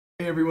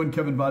Hey everyone,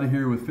 Kevin Vada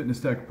here with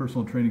Fitness-Tek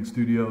Personal Training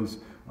Studios.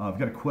 I've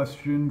got a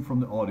question from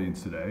the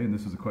audience today, and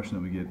this is a question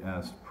that we get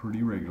asked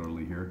pretty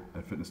regularly here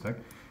at Fitness-Tek,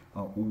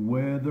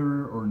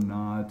 whether or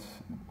not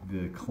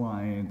the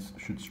clients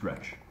should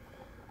stretch.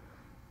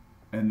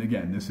 And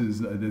again, this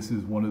is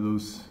one of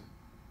those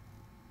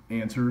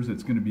answers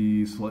that's going to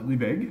be slightly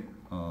vague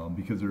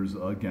because there's,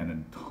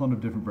 again, a ton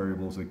of different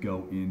variables that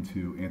go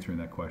into answering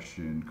that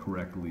question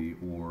correctly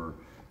or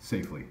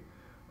safely.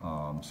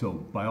 So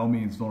by all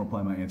means, don't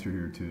apply my answer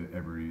here to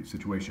every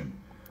situation.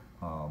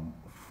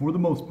 For the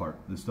most part,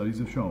 the studies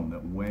have shown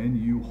that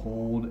when you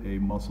hold a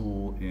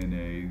muscle in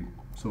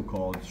a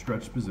so-called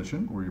stretched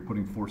position, where you're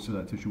putting force to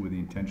that tissue with the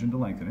intention to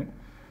lengthen it,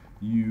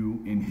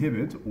 you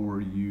inhibit or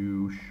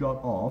you shut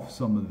off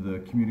some of the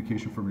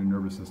communication from your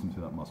nervous system to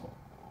that muscle.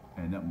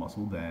 And that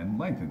muscle then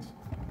lengthens.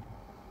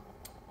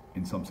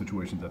 In some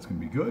situations that's going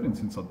to be good, and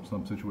in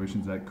some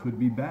situations that could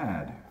be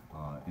bad.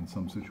 In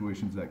some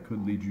situations that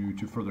could lead you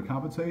to further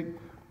compensate,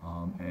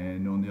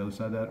 and on the other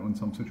side of that, in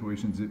some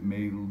situations it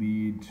may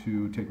lead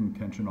to taking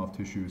tension off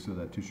tissue so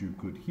that tissue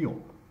could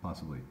heal,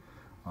 possibly.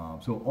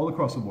 So all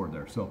across the board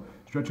there. So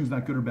stretching is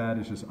not good or bad,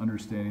 it's just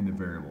understanding the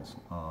variables.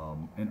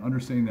 And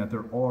understanding that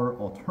there are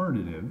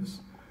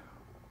alternatives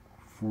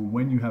for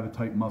when you have a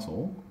tight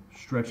muscle.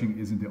 Stretching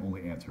isn't the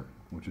only answer,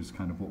 which is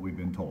kind of what we've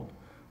been told.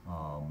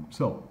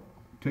 So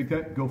take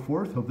that, go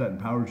forth. Hope that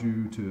empowers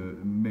you to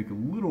make a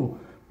little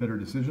better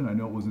decision. I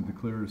know it wasn't the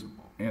clearest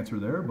answer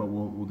there, but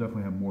we'll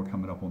definitely have more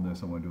coming up on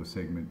this. I want to do a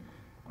segment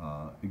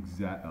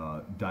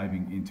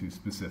diving into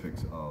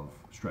specifics of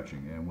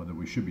stretching and whether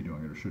we should be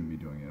doing it or shouldn't be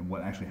doing it and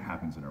what actually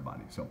happens in our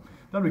body. So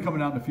that'll be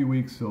coming out in a few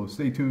weeks, so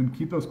stay tuned.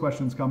 Keep those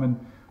questions coming.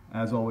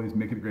 As always,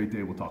 make it a great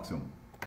day. We'll talk soon.